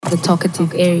the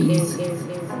Talkative Aries.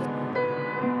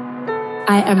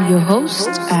 I am your host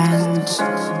and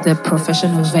the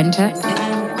professional venter.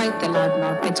 I'm quite the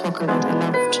loudmouth. I talk a lot. I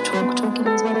love to talk. Talking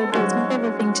is what I do. It's my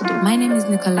favorite thing to do. My name is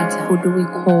Nicoletta. Who do we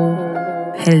call?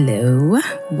 Hello,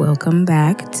 welcome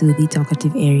back to the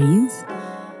Talkative Aries.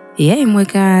 Yeah,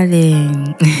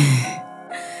 darling.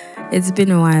 It's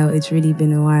been a while. It's really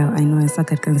been a while. I know I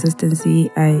suck at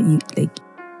consistency.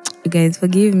 You guys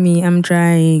forgive me. I'm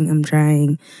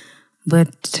trying.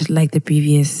 But like the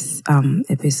previous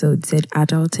episode said,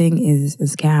 adulting is a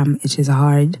scam. It is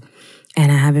hard,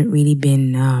 and I haven't really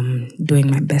been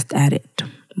doing my best at it.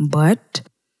 But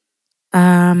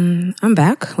I'm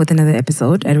back with another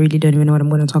episode. I really don't even know what I'm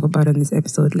going to talk about on this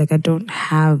episode. Like, I don't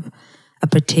have a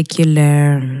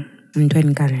particular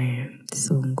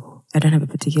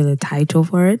title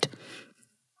for it.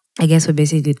 I guess we're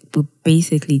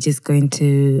basically just going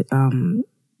to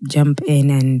jump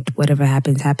in, and whatever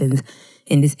happens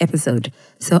in this episode.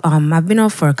 So I've been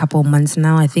off for a couple of months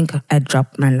now. I think I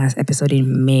dropped my last episode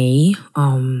in May,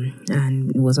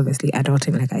 and it was obviously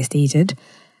adulting, like I stated.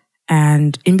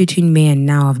 And in between May and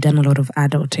now, I've done a lot of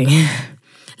adulting.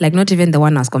 Like, not even the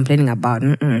one I was complaining about.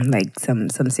 Like some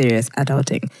serious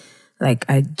adulting. Like,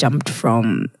 I jumped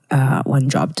from one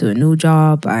job to a new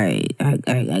job. I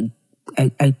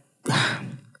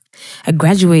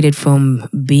graduated from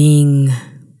being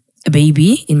a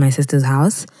baby in my sister's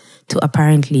house to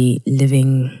apparently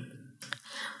living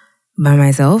by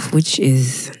myself, which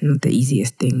is not the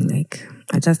easiest thing. Like,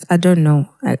 I don't know.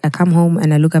 I come home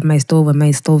and I look at my stove, and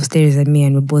my stove stares at me,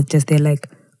 and we're both just there like,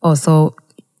 oh, so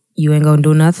you ain't gonna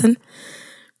do nothing?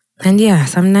 And yeah,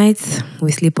 some nights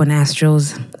we sleep on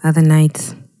Astros. Other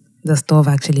nights, the stove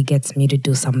actually gets me to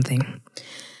do something.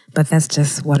 But that's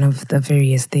just one of the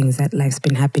various things that life's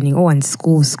been happening. Oh, and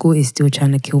school is still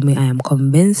trying to kill me. I am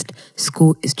convinced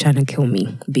school is trying to kill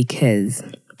me because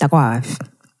I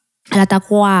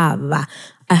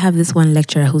have this one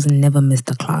lecturer who's never missed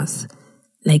a class.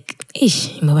 Like,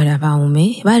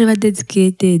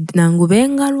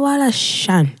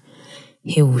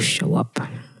 he'll show up.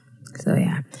 So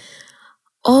yeah.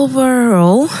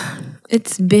 Overall,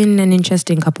 it's been an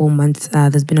interesting couple of months.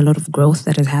 There's been a lot of growth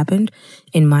that has happened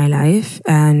in my life,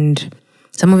 and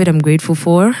some of it I'm grateful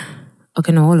for.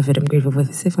 Okay, no, all of it I'm grateful for. If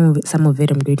I say some of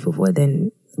it I'm grateful for,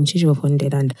 then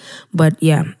but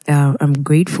yeah, I'm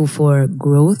grateful for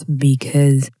growth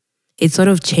because it sort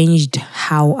of changed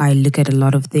how I look at a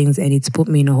lot of things, and it's put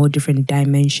me in a whole different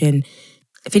dimension.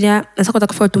 You know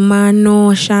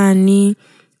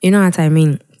what I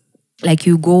mean? Like,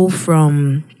 you go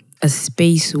from a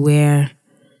space where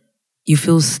you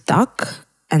feel stuck,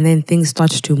 and then things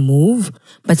start to move,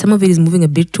 but some of it is moving a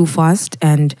bit too fast.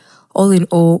 And all in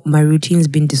all, my routine's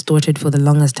been distorted for the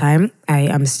longest time. I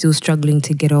am still struggling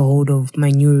to get a hold of my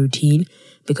new routine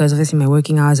because obviously my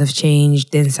working hours have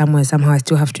changed. Then somehow I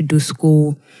still have to do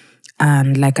school.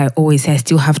 And like I always say, I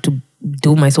still have to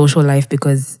do my social life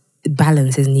because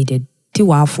balance is needed.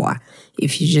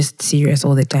 If you're just serious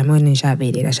all the time.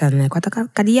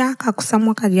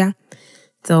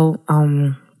 So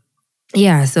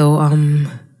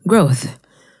growth.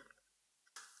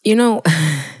 You know,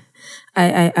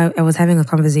 I was having a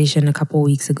conversation a couple of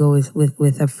weeks ago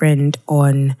with a friend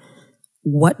on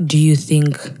what do you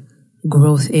think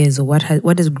growth is, or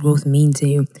what does growth mean to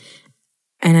you?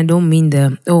 And I don't mean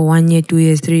the 1 year, 2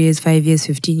 years, 3 years, 5 years,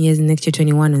 15 years, next year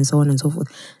 21, and so on and so forth.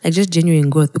 Like, just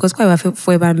genuine growth. Because quite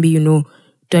forever be,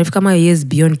 12 years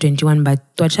beyond 21, but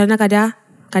to achana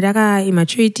kada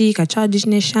immaturity,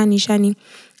 childishness, shani,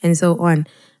 and so on.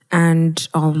 And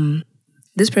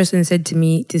this person said to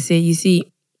me to say, you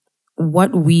see,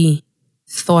 what we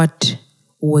thought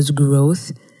was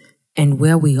growth and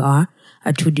where we are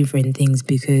two different things,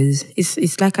 because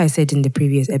it's like I said in the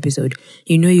previous episode.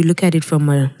 You look at it from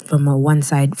a one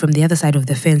side, from the other side of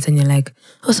the fence, and you're like,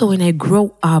 oh, so when I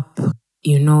grow up,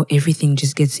 everything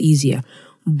just gets easier.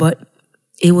 But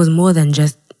it was more than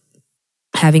just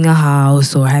having a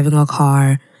house or having a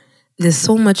car. There's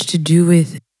so much to do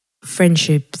with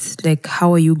friendships. Like,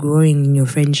 how are you growing in your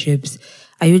friendships?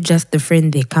 Are you just the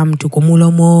friend they come to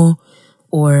Komulomo?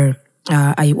 Or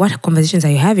what conversations are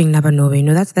you having?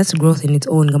 That's growth in its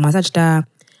own.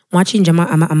 Watching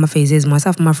ama phases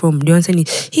myself from Dion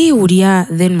he would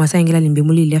then masangila limbi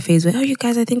muli phase where, oh, you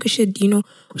guys, I think we should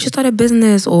start a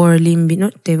business, or limbi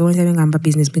not everyone's having a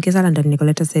business because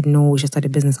Nicoletta said no, we should start a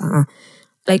business.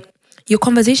 Like, your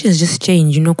conversations just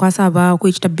change, kwasaba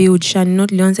kuichita build Shan,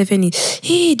 not Leon Sefeni,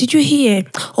 hey, did you hear?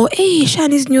 Or hey,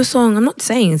 Shani's new song. I'm not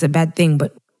saying it's a bad thing,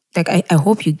 but like I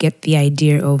hope you get the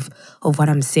idea of what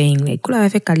I'm saying. Like, kula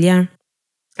fefe kalya,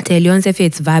 tell Leon Sefe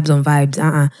it's vibes on vibes.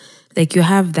 like you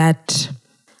have that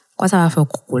kwasawa for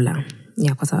kukula.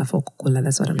 Yeah, kwasawa for kukula,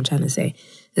 that's what I'm trying to say.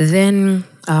 Then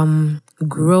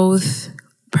growth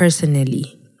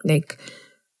personally. Like,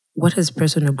 what has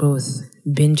personal growth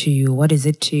been to you? What is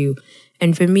it to you?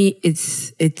 And for me,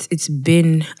 it's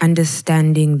been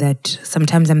understanding that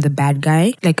sometimes I'm the bad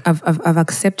guy. Like I've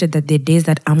accepted that there are days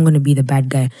that I'm going to be the bad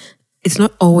guy. It's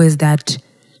not always that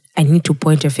I need to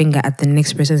point a finger at the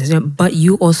next person and say, but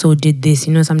you also did this.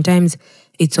 Sometimes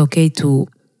it's okay to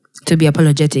be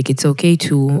apologetic. It's okay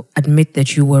to admit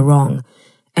that you were wrong.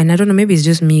 And I don't know, maybe it's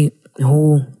just me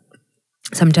who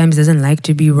sometimes doesn't like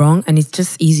to be wrong, and it's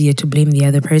just easier to blame the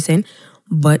other person.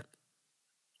 But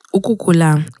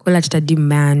ukukula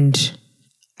demand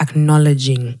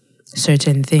acknowledging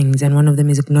certain things, and one of them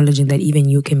is acknowledging that even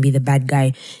you can be the bad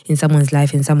guy in someone's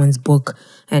life, in someone's book,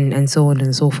 and so on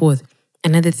and so forth.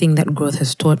 Another thing that growth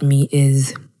has taught me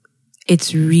is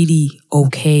it's really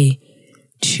okay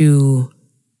to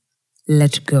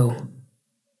let go.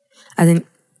 I think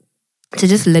to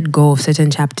just let go of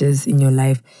certain chapters in your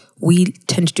life. We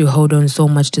tend to hold on so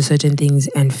much to certain things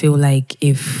and feel like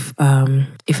if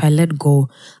I let go,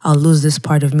 I'll lose this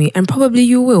part of me. And probably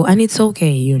you will. And it's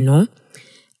okay,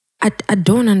 I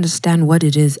don't understand what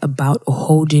it is about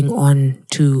holding on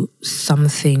to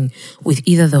something with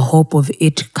either the hope of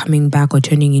it coming back or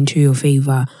turning into your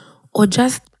favor, or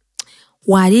just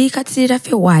no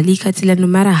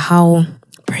matter how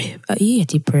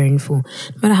painful,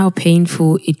 no matter how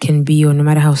painful it can be, or no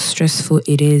matter how stressful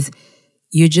it is,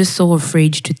 you're just so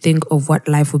afraid to think of what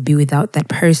life would be without that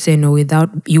person, or without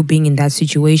you being in that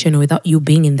situation, or without you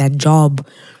being in that job,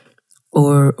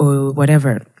 or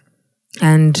whatever.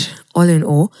 And all in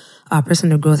all, our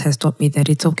personal growth has taught me that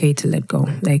it's okay to let go.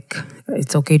 Like,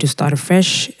 it's okay to start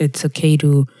afresh. It's okay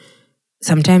to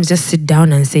sometimes just sit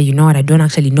down and say, you know what, I don't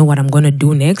actually know what I'm going to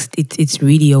do next. It's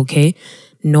really okay.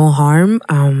 No harm.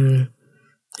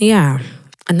 Yeah.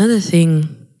 Another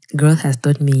thing growth has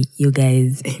taught me, you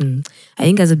guys, I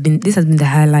think this has been the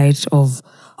highlight of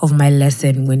my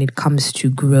lesson when it comes to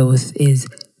growth, is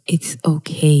it's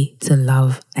okay to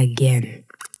love again.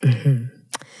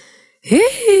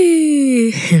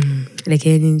 Hey, like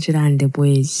the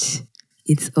boys,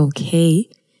 it's okay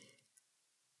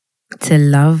to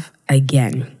love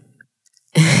again.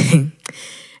 I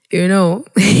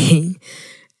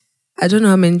don't know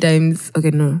how many times.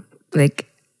 Okay, no, like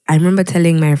I remember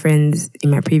telling my friends in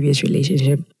my previous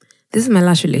relationship, this is my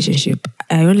last relationship.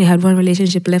 I only had one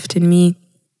relationship left in me,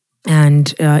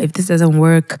 and if this doesn't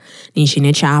work,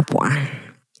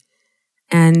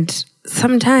 and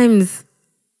sometimes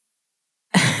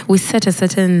we set a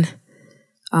certain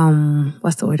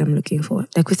what's the word I'm looking for?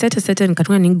 Like we set a certain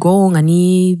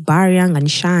shani,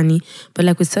 but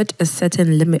like we set a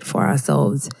certain limit for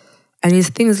ourselves. And it's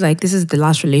things like, this is the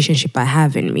last relationship I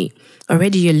have in me.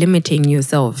 Already you're limiting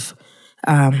yourself.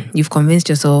 You've convinced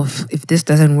yourself, if this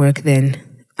doesn't work, then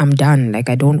I'm done. Like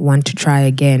I don't want to try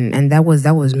again. And that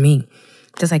was me.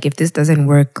 Just like, if this doesn't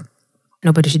work,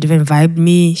 nobody should even vibe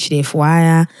me. Should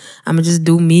fire. I'ma just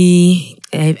do me.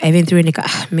 I even threw in like,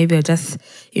 maybe I'll just,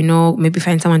 maybe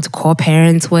find someone to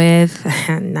co-parents with.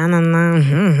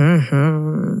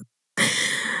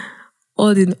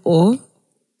 All in all,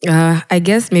 I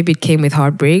guess maybe it came with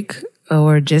heartbreak,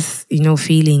 or just,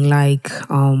 feeling like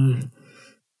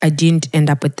I didn't end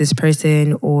up with this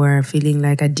person, or feeling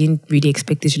like I didn't really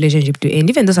expect this relationship to end.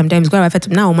 Even though sometimes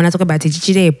now when I talk about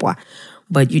it,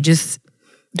 but you just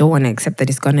don't want to accept that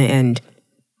it's gonna end.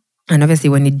 And obviously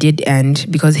when it did end,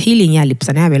 because healing ya lips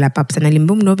and paps and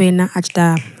limbum novena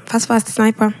achta fast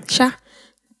sniper sha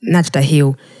nachta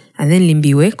heal. And then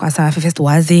limbiwe kwasa first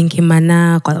wazing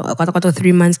kimana kwa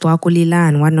 3 months to akulila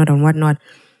and whatnot.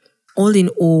 All in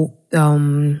all,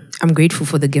 I'm grateful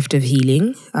for the gift of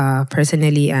healing,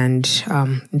 personally, and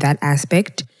that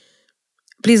aspect.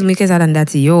 Please make us out and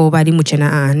that's body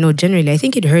muchena. No, generally I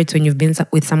think it hurts when you've been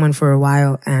with someone for a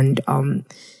while, and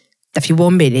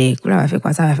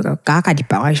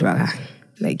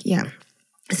like, yeah.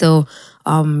 So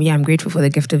I'm grateful for the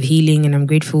gift of healing, and I'm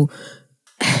grateful.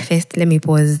 First, let me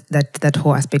pause that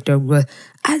whole aspect of growth.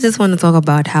 I just want to talk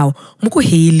about how muko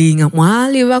healing.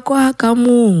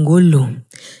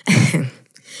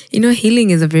 Healing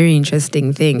is a very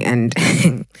interesting thing, and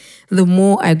the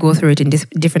more I go through it in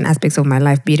different aspects of my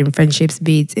life, be it in friendships,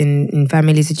 be it in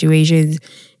family situations,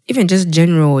 even just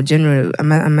general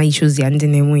issues,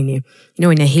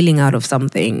 when you're healing out of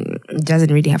something, it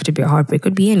doesn't really have to be a heartbreak, it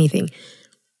could be anything.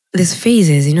 There's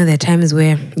phases, there are times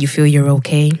where you feel you're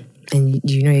okay, and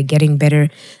you're getting better.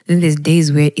 Then there's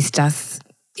days where it's just,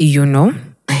 it's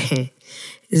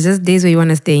just days where you want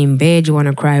to stay in bed, you want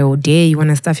to cry all day, you want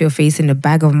to stuff your face in a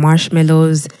bag of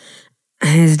marshmallows,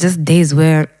 And it's just days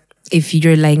where if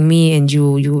you're like me and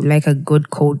you like a good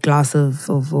cold glass of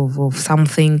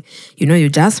something, you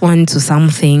just want to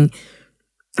something.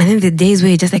 And then the days where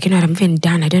you're just like, I'm even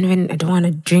done. I don't want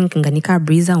to drink. Nganika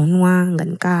breezer unwa,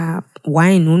 nganika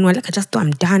wine unwa. Like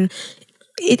I'm done.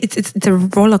 It's a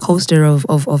roller coaster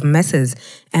of messes.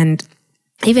 And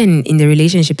even in the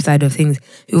relationship side of things,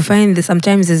 you'll find that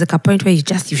sometimes there's a point where you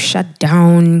shut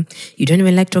down. You don't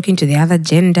even like talking to the other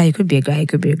gender. You could be a guy, you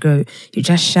could be a girl. You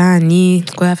just shani.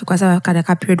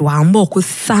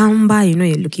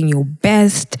 You're looking your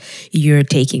best. You're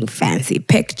taking fancy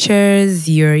pictures.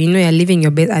 You're living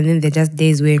your best. And then there are just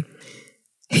days where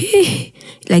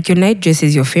like your night dress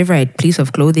is your favorite piece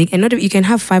of clothing. And not you can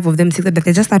have 5 of them, 6, but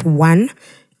there's just that one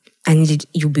and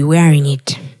you'll be wearing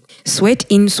it. Sweat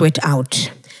in, sweat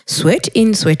out. Sweat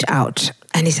in, sweat out.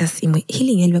 And it's just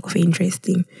healing and very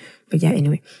interesting. But yeah,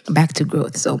 anyway, back to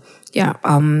growth. So yeah,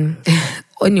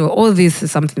 anyway, all this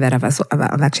is something that I've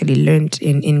actually learned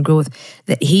in growth.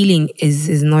 That healing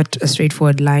is not a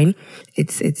straightforward line.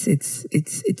 It's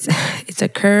a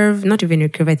curve, not even a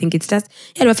curve. I think it's just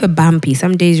a bumpy.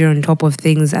 Some days you're on top of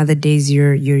things, other days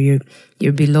you're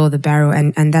below the barrel,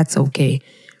 and that's okay.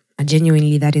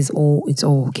 Genuinely, that is all. It's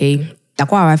all okay. It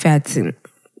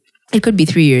could be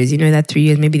 3 years, that 3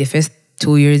 years, maybe the first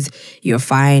 2 years you're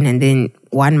fine, and then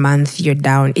 1 month you're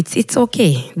down. It's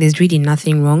okay. There's really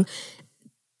nothing wrong.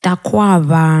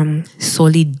 Takwava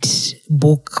solid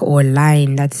book or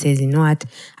line that says, what,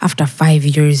 after 5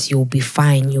 years you'll be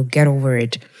fine, you'll get over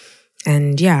it.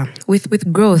 And yeah,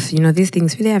 with growth, these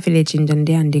things really have village in and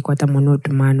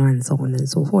so on and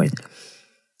so forth.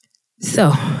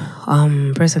 So,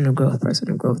 personal growth.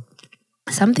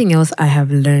 Something else I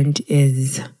have learned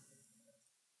is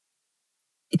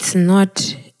it's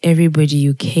not everybody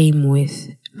you came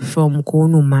with from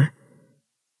Konuma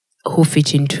who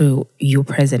fit into your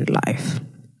present life.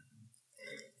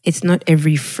 It's not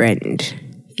every friend.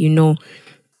 I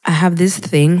have this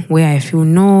thing where I feel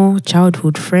no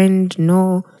childhood friend,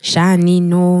 no shani,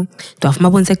 no. Because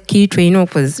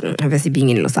obviously being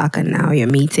in Lusaka now, you're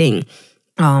meeting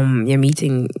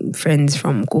friends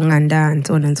from Kunganda and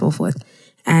so on and so forth.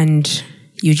 And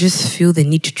you just feel the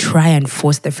need to try and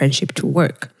force the friendship to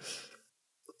work.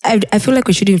 I feel like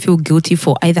we shouldn't feel guilty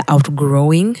for either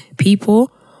outgrowing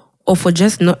people or for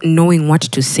just not knowing what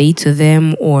to say to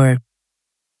them or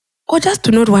just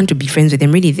to not want to be friends with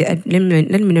them. Really, let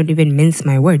me not even mince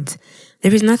my words.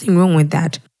 There is nothing wrong with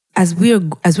that. As we're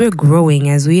growing,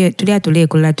 as we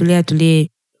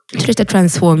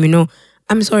transform,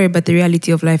 I'm sorry, but the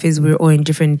reality of life is we're all in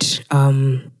different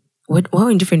we're all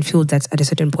in different fields at a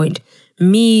certain point.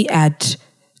 Me at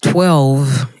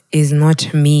 12 is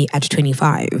not me at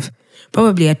 25.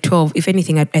 Probably at 12, if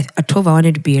anything, at 12 I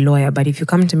wanted to be a lawyer. But if you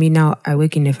come to me now, I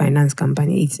work in a finance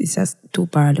company. It's just 2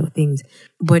 parallel things.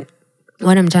 But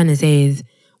what I'm trying to say is,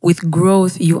 with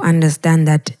growth, you understand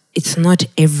that it's not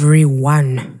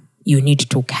everyone you need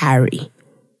to carry.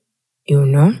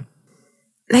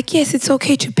 Like, yes, it's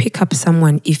okay to pick up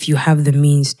someone if you have the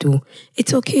means to.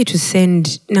 It's okay to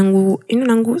send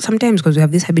nangu, sometimes because we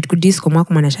have this habit,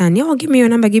 give me your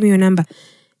number.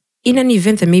 In an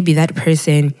event that maybe that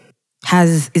person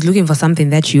is looking for something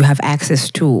that you have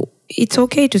access to, it's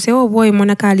okay to say, oh boy,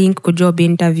 Monaka link ko job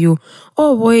interview.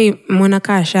 Oh boy,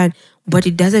 Monaka Shan. But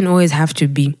it doesn't always have to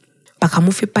be.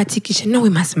 No, we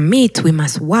must meet, we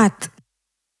must what?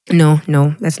 No,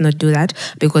 let's not do that,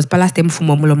 because so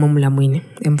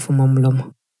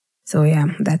yeah,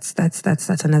 that's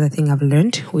another thing I've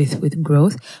learned with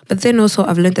growth. But then also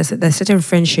I've learned that there's certain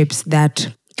friendships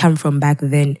that come from back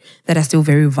then that are still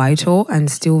very vital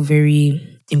and still very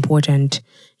important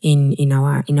in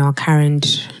our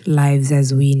current lives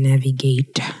as we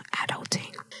navigate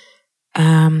adulting.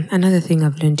 Another thing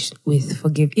I've learned with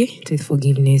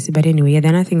forgiveness. But anyway, the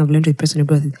other thing I've learned with personal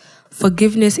growth is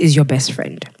forgiveness is your best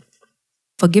friend.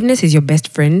 Forgiveness is your best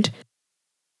friend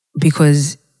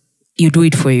because you do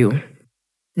it for you.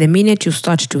 The minute you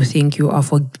start to think you are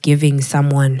forgiving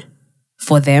someone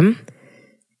for them,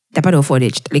 tapado for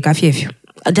it. Like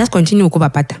just continue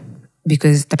kubapata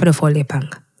because tapado for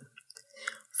lepang.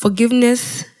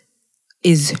 Forgiveness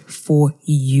is for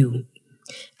you.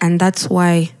 And that's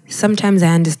why sometimes I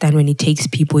understand when it takes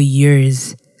people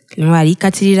years.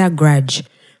 Grudge.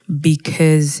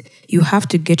 Because you have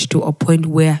to get to a point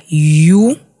where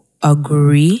you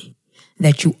agree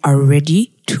that you are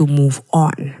ready to move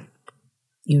on.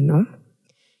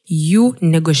 You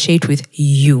negotiate with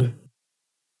you.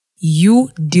 You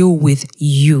deal with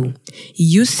you.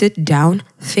 You sit down,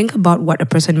 think about what a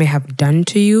person may have done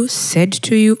to you, said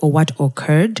to you, or what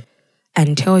occurred,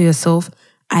 and tell yourself,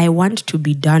 I want to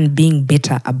be done being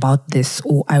bitter about this,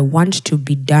 or I want to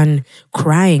be done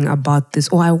crying about this,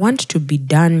 or I want to be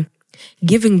done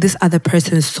giving this other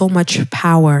person so much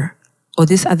power, or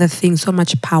this other thing so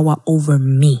much power over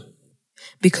me.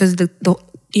 Because the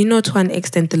to an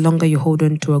extent, the longer you hold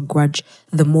on to a grudge,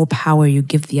 the more power you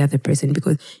give the other person.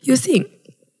 Because you're seeing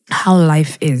how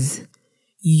life is.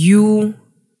 You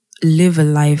live a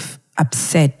life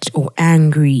upset or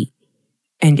angry,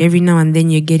 and every now and then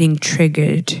you're getting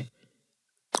triggered.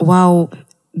 While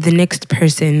the next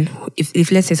person,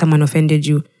 if let's say someone offended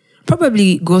you,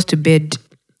 probably goes to bed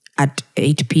at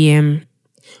 8 p.m.,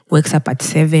 wakes up at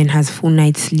 7, has full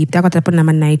night's sleep,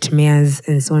 nightmares,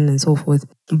 and so on and so forth.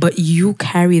 But you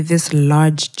carry this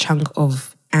large chunk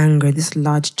of anger, this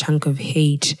large chunk of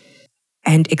hate,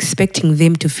 and expecting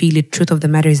them to feel it. Truth of the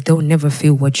matter is they'll never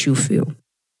feel what you feel.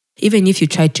 Even if you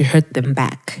try to hurt them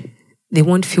back, they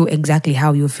won't feel exactly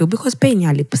how you feel, because pain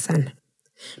ya lipusan.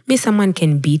 Me, someone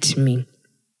can beat me.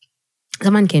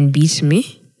 Someone can beat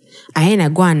me. I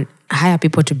go and hire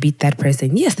people to beat that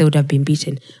person. Yes, they would have been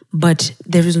beaten, but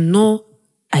there is no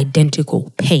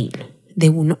identical pain. They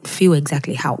will not feel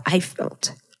exactly how I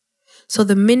felt. So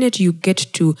the minute you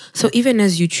so even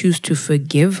as you choose to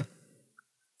forgive,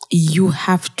 you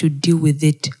have to deal with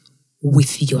it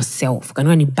with yourself.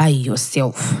 By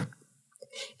yourself.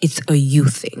 It's a you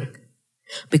thing.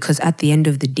 Because at the end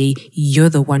of the day, you're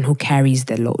the one who carries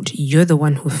the load. You're the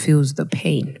one who feels the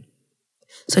pain.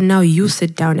 So now you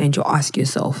sit down and you ask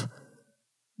yourself,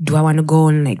 do I want to go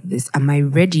on like this? Am I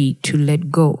ready to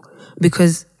let go?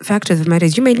 Because fact of the matter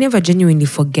is, you may never genuinely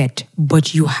forget,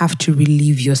 but you have to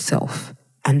relieve yourself.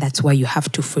 And that's why you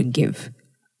have to forgive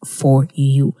for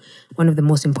you. One of the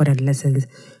most important lessons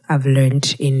I've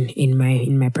learned in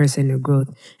my personal growth.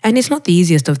 And it's not the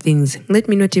easiest of things. Let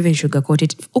me not even sugarcoat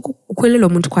it.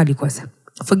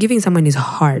 Forgiving someone is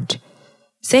hard.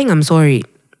 Saying I'm sorry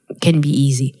can be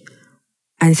easy.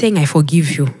 And saying I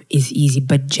forgive you is easy.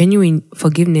 But genuine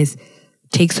forgiveness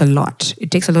takes a lot. It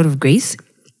takes a lot of grace.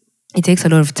 It takes a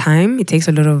lot of time. It takes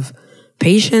a lot of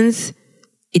patience.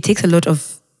 It takes a lot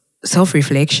of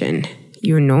self-reflection,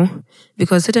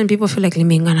 because certain people feel like,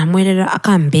 I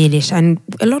can't embellish. And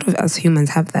a lot of us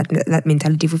humans have that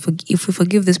mentality. If we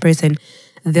forgive this person,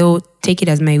 they'll take it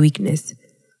as my weakness.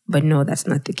 But no, that's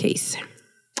not the case.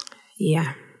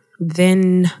 Yeah.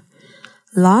 Then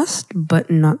last but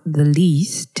not the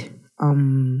least,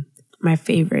 my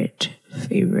favorite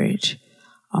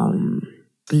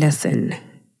lesson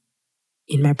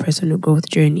in my personal growth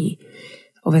journey,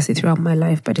 obviously throughout my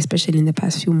life, but especially in the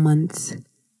past few months,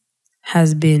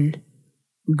 has been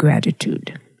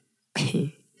gratitude.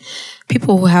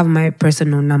 People who have my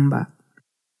personal number,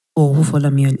 or who follow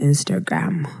me on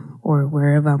Instagram or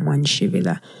wherever I'm on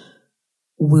Shivila,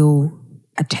 will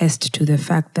attest to the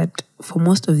fact that for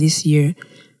most of this year,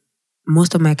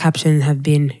 most of my captions have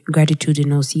been gratitude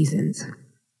in all seasons.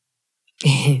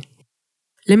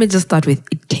 Let me just start with,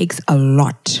 it takes a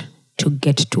lot to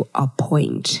get to a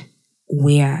point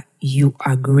where you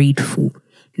are grateful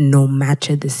no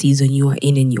matter the season you are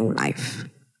in your life.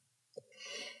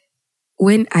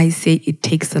 When I say it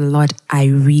takes a lot, I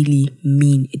really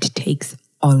mean it takes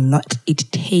a lot.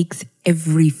 It takes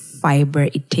every fiber.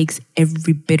 It takes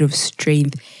every bit of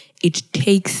strength. It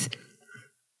takes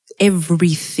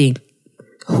everything.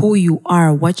 Who you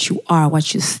are, what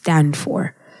you stand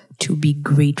for, to be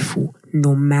grateful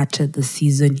no matter the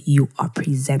season you are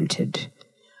presented.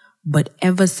 But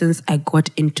ever since I got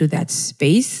into that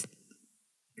space,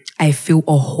 I feel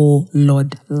a whole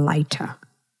lot lighter,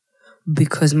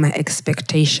 because my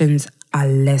expectations are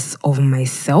less of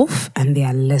myself and they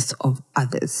are less of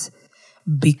others.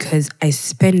 Because I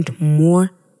spend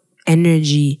more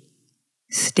energy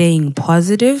staying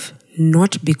positive,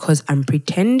 not because I'm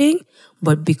pretending,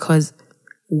 but because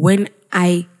when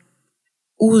I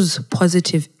ooze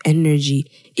positive energy,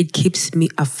 it keeps me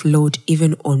afloat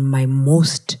even on my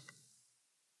most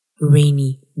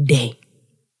rainy day.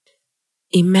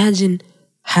 Imagine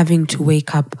having to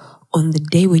wake up on the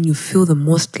day when you feel the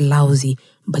most lousy,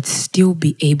 but still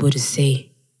be able to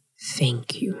say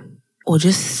thank you. Or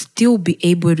just still be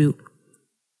able to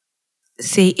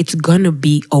say it's gonna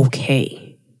be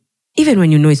okay, even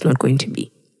when you know it's not going to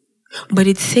be. But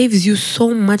it saves you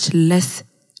so much less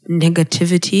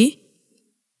negativity.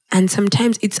 And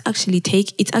sometimes it's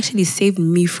actually saved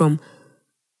me from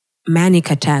manic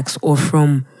attacks, or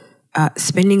from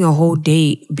spending a whole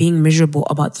day being miserable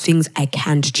about things I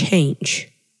can't change.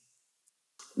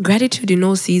 Gratitude in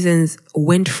all seasons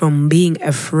went from being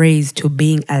a phrase to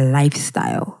being a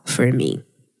lifestyle for me.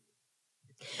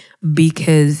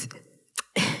 Because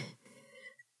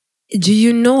do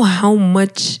you know how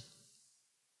much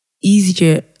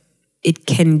easier it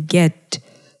can get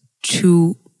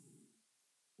to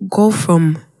go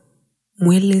from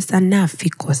mwelesa na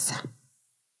fikosa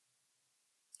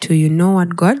to, you know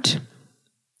what, God,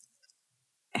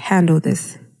 handle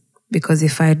this. Because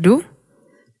if I do,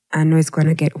 I know it's going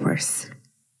to get worse.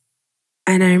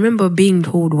 And I remember being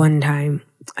told one time,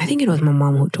 I think it was my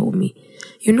mom who told me,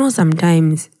 you know,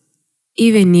 sometimes,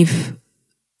 even if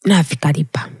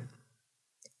nafikaripa,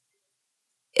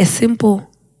 a simple,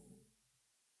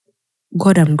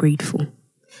 God, I'm grateful.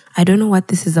 I don't know what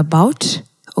this is about.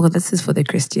 Oh, this is for the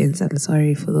Christians. I'm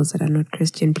sorry for those that are not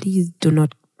Christian. Please do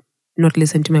not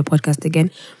listen to my podcast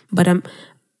again. But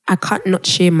I can't not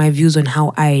share my views on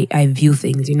how I view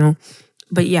things, you know.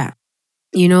 But yeah,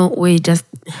 you know,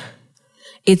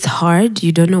 it's hard.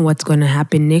 You don't know what's going to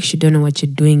happen next. You don't know what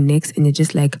you're doing next. And you're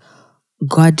just like,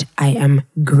 God, I am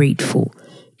grateful.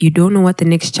 You don't know what the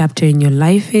next chapter in your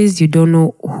life is. You don't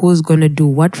know who's going to do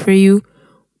what for you.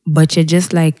 But you're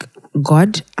just like,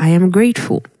 God, I am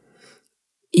grateful.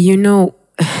 You know,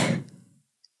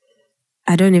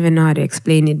 I don't even know how to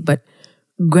explain it, but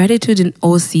gratitude in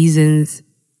all seasons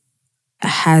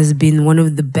has been one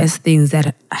of the best things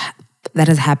that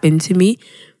has happened to me,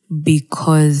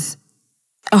 because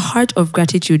a heart of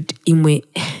gratitude,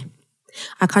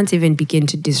 I can't even begin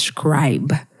to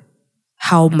describe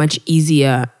how much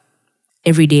easier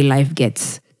everyday life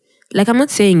gets. Like, I'm not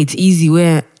saying it's easy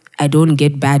where I don't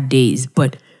get bad days,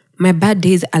 but my bad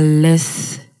days are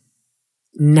less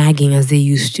nagging as they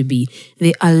used to be.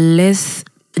 They are less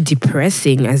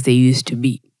depressing as they used to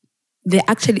be.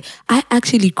 I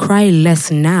actually cry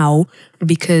less now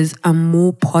because I'm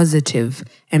more positive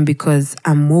and because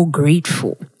I'm more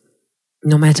grateful,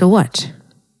 no matter what.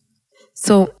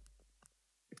 So,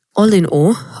 all in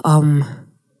all,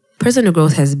 personal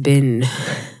growth has been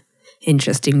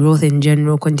interesting. Growth in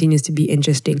general continues to be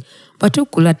interesting. But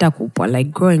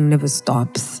like, growing never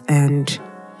stops, and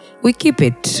we keep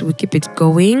it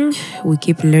going. We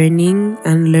keep learning,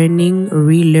 unlearning,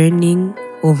 relearning,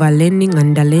 overlearning,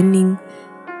 underlearning,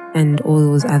 and all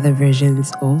those other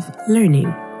versions of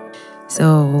learning.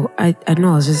 So I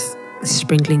know I was just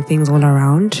sprinkling things all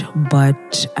around,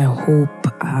 but I hope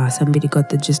somebody got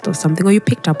the gist of something, or you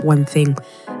picked up one thing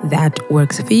that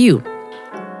works for you.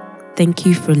 Thank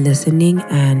you for listening,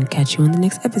 and catch you on the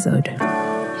next episode.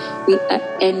 We are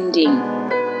ending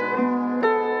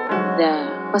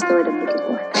what's the word I'm looking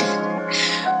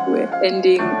for? We're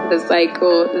ending the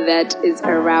cycle that is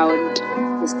around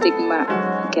the stigma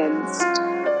against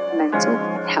mental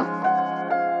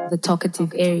health. The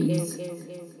talkative Aries.